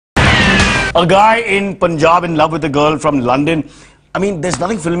A guy in Punjab in love with a girl from London. I mean, there's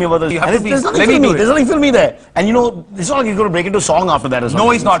nothing filmy about this. There's nothing filmy there. And you know, it's not like he's going to break into a song after that or something.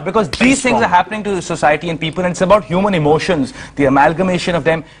 No, he's not, because these things are happening to society and people, and it's about human emotions, the amalgamation of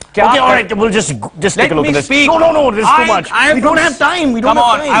them. Okay, all right, we'll just take a look at this. Speak. No, this is too much. We don't have time. Come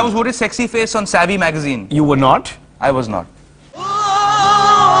on, I was voted sexy face on Savvy magazine. You were not? I was not.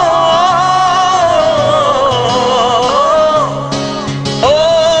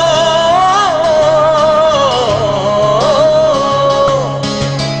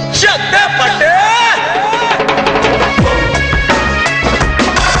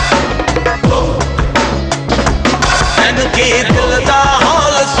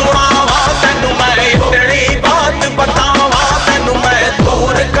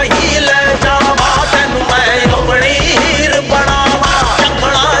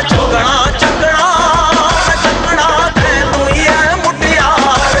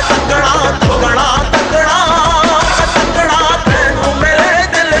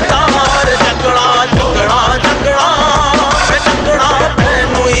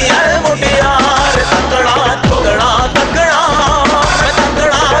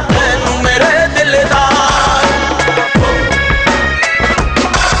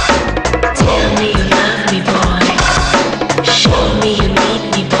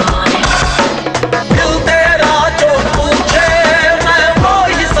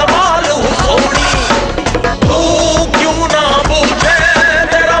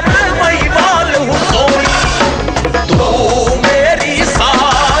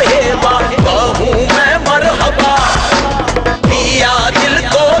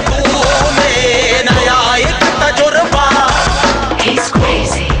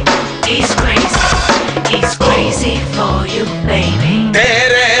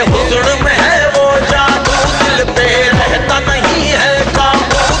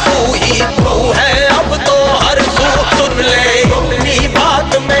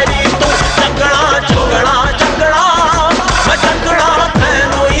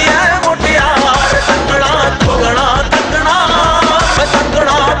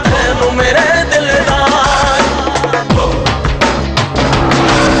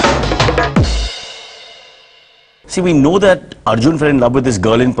 See, we know that Arjun fell in love with this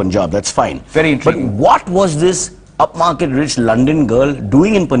girl in Punjab. That's fine. Very intriguing. But what was this upmarket rich London girl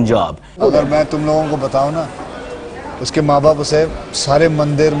doing in Punjab? अगर मैं तुम लोगों को बताऊं ना, उसके माँ बाप उसे सारे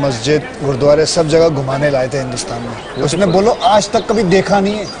मंदिर, मस्जिद, गुरुद्वारे सब जगह घुमाने लाए थे हिंदुस्तान में। उसने बोलो आज तक कभी देखा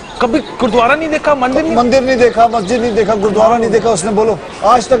नहीं है। कभी गुरुद्वारा नहीं देखा, मंदिर नहीं देखा, मस्जिद नहीं देखा, गुरुद्वारा नहीं देखा, उसने बोलो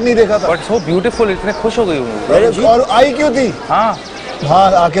आज तक नहीं देखा था। But so beautiful, इतने खुश हो गई वो। और आई क्यों थी? हाँ,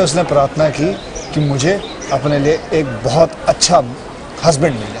 वहाँ आके उसने प्रार्थना की कि मुझे अपने लिए एक बहुत अच्छा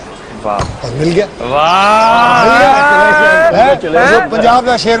हस्बैंड मिल जाए। वाह। और मिल गया। वाह। जो पंजाब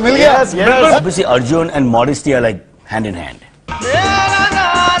का शेर मिल गया। Obviously, Arjun and modesty are like hand in hand.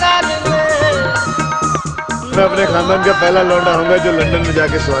 मैं अपने खानदान का पहला लौंडा होऊंगा जो लंदन में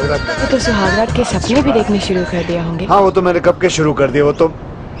जाके सुहागरात करेगा। तो सुहागरात के सपने भी देखने शुरू कर दिया होंगे। हाँ, वो तो मैंने कब के शुरू कर दिए। वो तो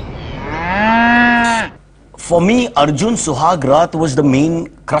For me, Arjun Suhagrat was the main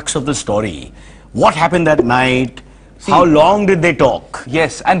crux of the story. What happened that night? See, how long did they talk?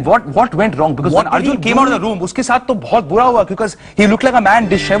 Yes, and what went wrong? Because when Arjun came out of the room, उसके साथ तो बहुत बुरा हुआ because he looked like a man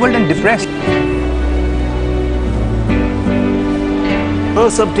disheveled and depressed. Oh,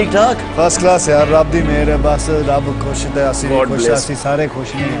 सब ठीक ठाक? First class यार, रब दी मेहर है, बस रब खुश है, असी खुश है, असी सारे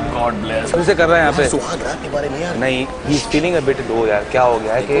खुश हैं यार। God bless. कैसे कर रहे हैं यहाँ पे? सुहागरात के बारे में यार? नहीं, he is feeling a bit low यार। क्या हो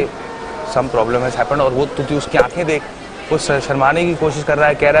गया है कि some problem has happened और वो तुझे उसकी आंखें देख, वो शर्माने की कोशिश कर रहा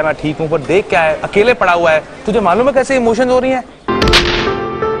है, कह रहा है मैं ठीक हूँ, पर देख क्या है, अकेले पड़ा हुआ है। तुझे मालूम है कैसे इमोशंस हो रही हैं?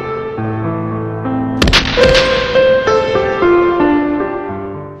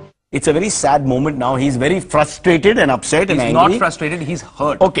 It's a very sad moment now. He's very frustrated and upset and angry. He's not frustrated, he's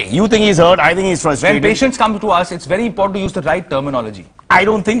hurt. Okay, you think he's hurt, I think he's frustrated. When patients come to us, it's very important to use the right terminology. I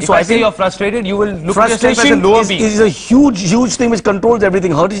don't think so. If I say you're frustrated, you will look at yourself as a lower being. Frustration is a huge thing which controls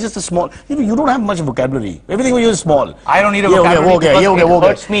everything. Hurt is just a small, you don't have much vocabulary. Everything we use is small. I don't need a vocabulary because it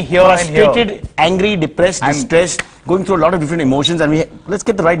hurts me here and here. Frustrated, angry, depressed, distressed, going through a lot of different emotions, and let's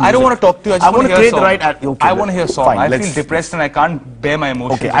get the right music. I don't want to talk to you, I just want to hear a song. Okay, I want to hear a song. Fine, I feel depressed and I can't bear my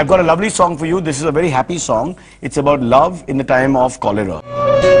emotions. Okay, I've got a lovely song for you. This is a very happy song. It's about love in the time of cholera.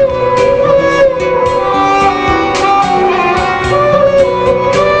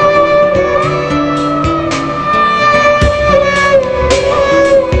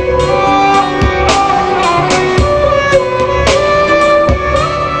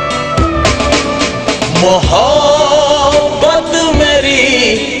 मोहब्बत मेरी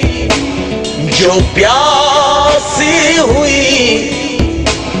जो प्यासी हुई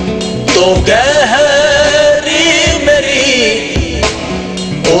तो गहरी मेरी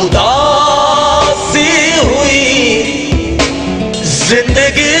उदासी हुई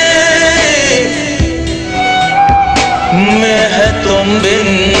जिंदगी में है तुम बिन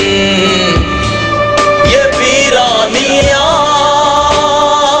ये वीरानियां,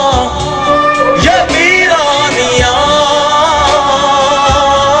 ये वीरानियां।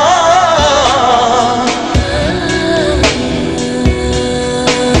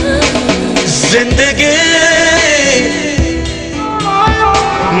 जिंदगी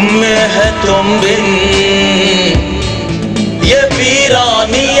में है तुम बिन ये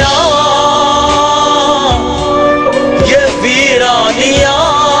वीरानियां, ये वीरानियां,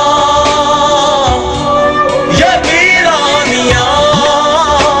 ये वीरानियां,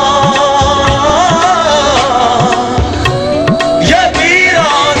 ये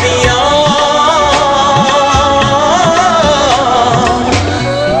वीरानियां।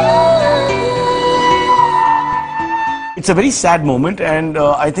 It's a very sad moment, and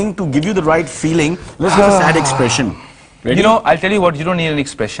I think to give you the right feeling, let's give a sad expression. Ready? You know, I'll tell you what, you don't need an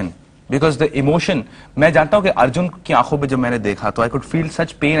expression. Because the emotion, मैं जानता हूँ कि अर्जुन की आंखों पे जब मैंने देखा तो I could feel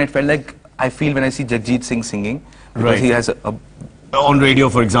such pain. I felt like I feel when I see Jagjit Singh singing. Because Right. he has a On radio,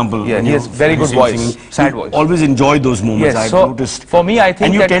 for example. Yeah, when he you- has very good when you voice, sing, sad you voice. Always enjoy those moments. Yes, I've so noticed. for me, I think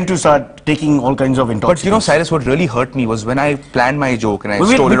and you that- tend to start taking all kinds of intoxicants. But you know, Cyrus, what really hurt me was when I planned my joke and I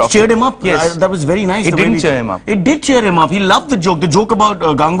Well, stole it it off. cheered him up. Yes. That was very nice. It the way didn't we- cheer him up. It did cheer him up. He loved the joke. The joke about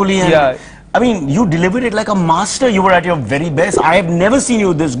Ganguly. And, Yeah. I mean, you delivered it like a master. You were at your very best. I have never seen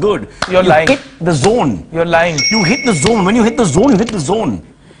you this good. You're you lying. hit the zone. You're lying. You hit the zone. When you hit the zone, you hit the zone.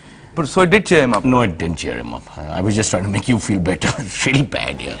 But so it did cheer him up. No, it didn't cheer him up. I was just trying to make you feel better. It's really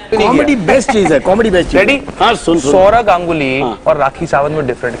bad here. Comedy best चीज है, comedy best चीज। Ready? हाँ सुन सुन। सौरभ गांगुली और राखी सावंत में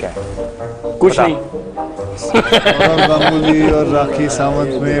different क्या है? कुछ बता। नहीं। और गांगुली और राखी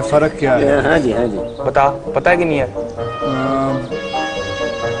सावंत में फर्क क्या है? हाँ जी हाँ जी। बता, पता है कि नहीं है?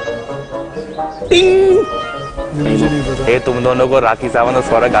 मुझे नहीं पता। ये तुम दोनों को राखी सावंत और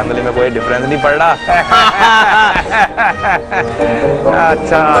सौरभ गांगुली में कोई डिफरेंस नहीं पड़ रहा?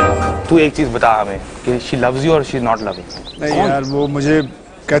 अच्छा, तू एक चीज बता हमें कि शी लव्स यू और शी नॉट लविंग। नहीं यार, वो मुझे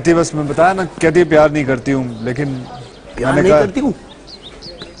कहती, बस मैं बताया ना, कहती प्यार नहीं करती हूँ, लेकिन प्यार मैंने नहीं कहा करती हूँ।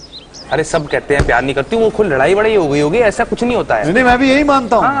 अरे सब कहते हैं प्यार नहीं करती हूँ, वो खुद लड़ाई वड़ाई हो गई होगी, ऐसा कुछ नहीं होता है। नहीं, मैं भी यही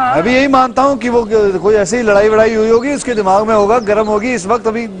मानता हूँ। मैं भी यही मानता हूँ कि वो कोई ऐसी ही लड़ाई वड़ाई हुई होगी, उसके दिमाग में होगा, गर्म होगी इस वक्त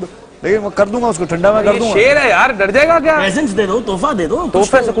अभी, लेकिन मैं कर दूंगा उसको ठंडा, मैं कर ये दूंगा। शेर है यार, डर जाएगा क्या? Presents दे दो, तोहफा दे दो।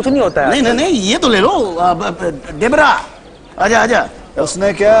 तोहफे से कुछ नहीं होता है। नहीं नहीं नहीं, ये तो ले लो। डेबरा, आजा आजा।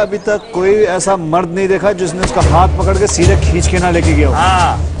 उसने क्या अभी तक कोई ऐसा मर्द नहीं देखा जिसने उसका हाथ पकड़ के सीधे खींच के ना लेके गया हो।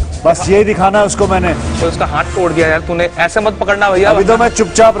 हाँ। बस यही दिखाना है उसको मैंने। तो उसका हाथ तोड़ दिया यार तूने, ऐसे मत पकड़ना भैया। अभी तो मैं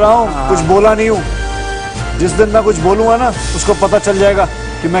चुपचाप रहा हूँ, कुछ बोला नहीं हूँ। जिस दिन मैं कुछ बोलूंगा ना, उसको पता चल जाएगा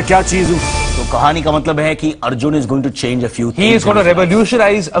कि मैं क्या चीज हूँ। तो कहानी का मतलब है कि Arjun is going to change a few things. He is going to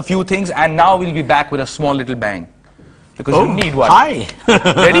revolutionize a few things, and now we'll be back with a small little bang. Because you need one. Hi.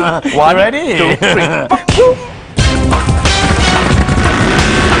 Ready? One, Ready? 2, 3.